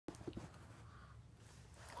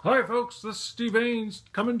Hi folks, this is Steve Aynes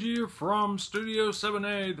coming to you from Studio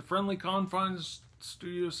 7A, the friendly confines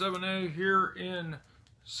Studio 7A here in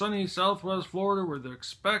sunny Southwest Florida, where the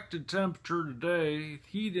expected temperature today,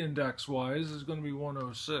 heat index wise, is going to be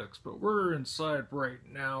 106. But we're inside right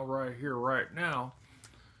now, right here, right now,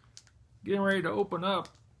 getting ready to open up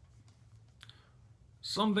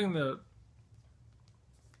something that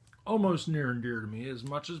almost near and dear to me as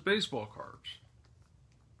much as baseball cards.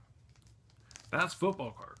 That's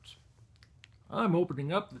football cards. I'm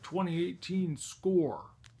opening up the 2018 Score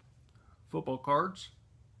Football Cards,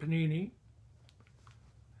 Panini.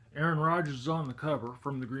 Aaron Rodgers is on the cover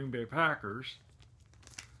from the Green Bay Packers.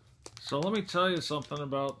 So let me tell you something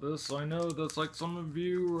about this. I know that's like some of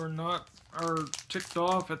you are ticked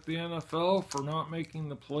off at the NFL for not making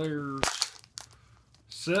the players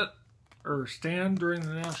sit or stand during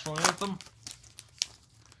the national anthem.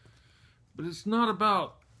 But it's not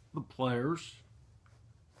about the players.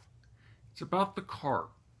 It's about the card.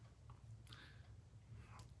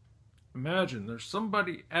 Imagine there's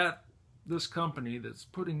somebody at this company that's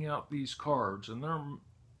putting out these cards and they're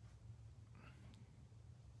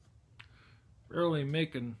barely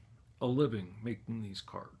making a living making these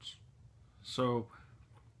cards. So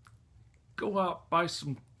go out, buy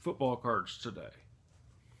some football cards today.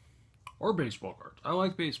 Or baseball cards. I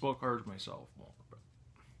like baseball cards myself more.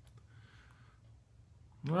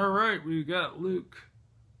 All right, we got Luke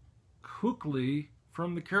Kuechly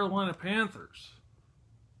from the Carolina Panthers.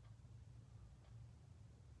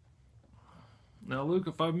 Now, Luke,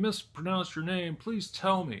 if I mispronounced your name, please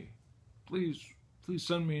tell me. Please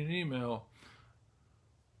send me an email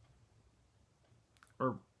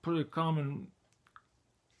or put a comment.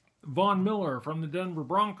 Von Miller from the Denver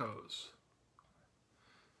Broncos.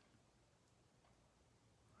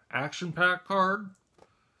 Action pack card.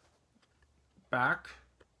 Back.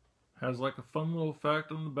 Has like a fun little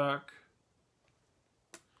fact on the back.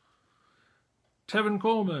 Tevin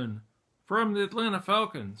Coleman from the Atlanta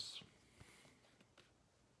Falcons.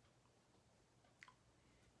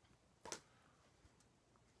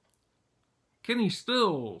 Kenny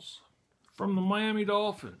Stills from the Miami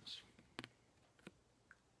Dolphins.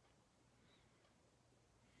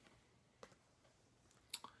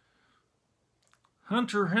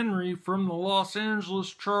 Hunter Henry from the Los Angeles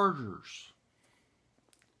Chargers.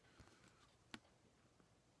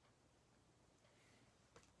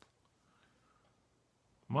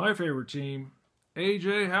 My favorite team,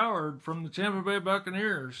 A.J. Howard from the Tampa Bay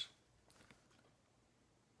Buccaneers.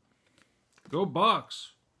 Go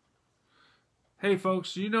Bucs. Hey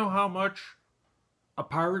folks, do you know how much a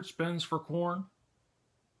pirate spends for corn?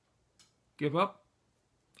 Give up?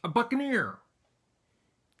 A Buccaneer.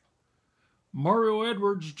 Mario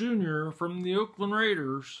Edwards Jr. from the Oakland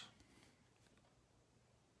Raiders.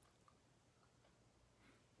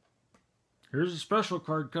 Here's a special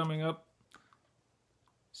card coming up.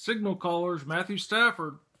 Signal callers, Matthew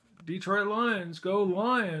Stafford, Detroit Lions, go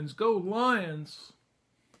Lions, go Lions.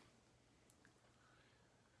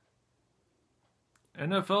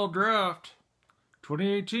 NFL Draft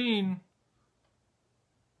 2018.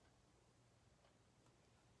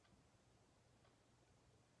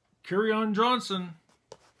 Kerryon Johnson.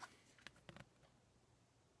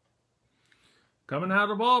 Coming out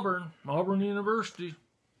of Auburn University.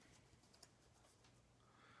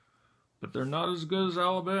 But they're not as good as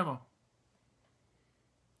Alabama.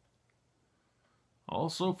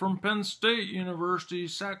 Also from Penn State University,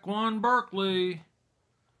 Saquon Barkley.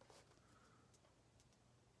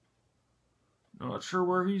 Not sure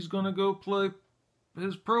where he's going to go play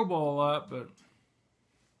his pro ball at, but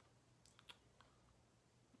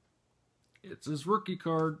it's his rookie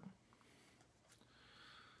card.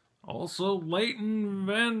 Also, Leighton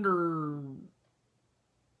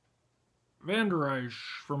Vander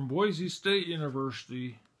Esch from Boise State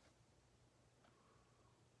University.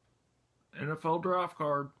 NFL draft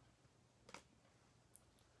card.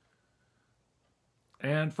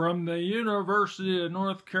 And from the University of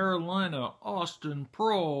North Carolina, Austin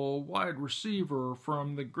Proehl, wide receiver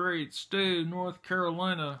from the great state of North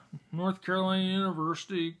Carolina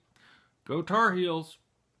University. Go Tar Heels.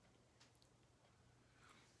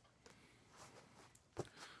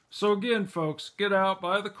 So again, folks, get out,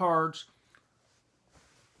 buy the cards.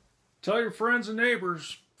 Tell your friends and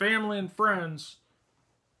neighbors, family and friends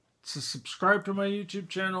to subscribe to my YouTube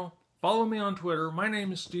channel. Follow me on Twitter. My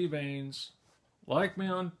name is Steve Aynes. Like me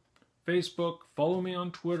on Facebook. Follow me on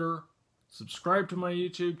Twitter. Subscribe to my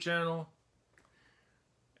YouTube channel.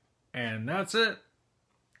 And that's it.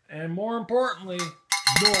 And more importantly,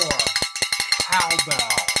 more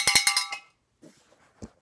cowbell.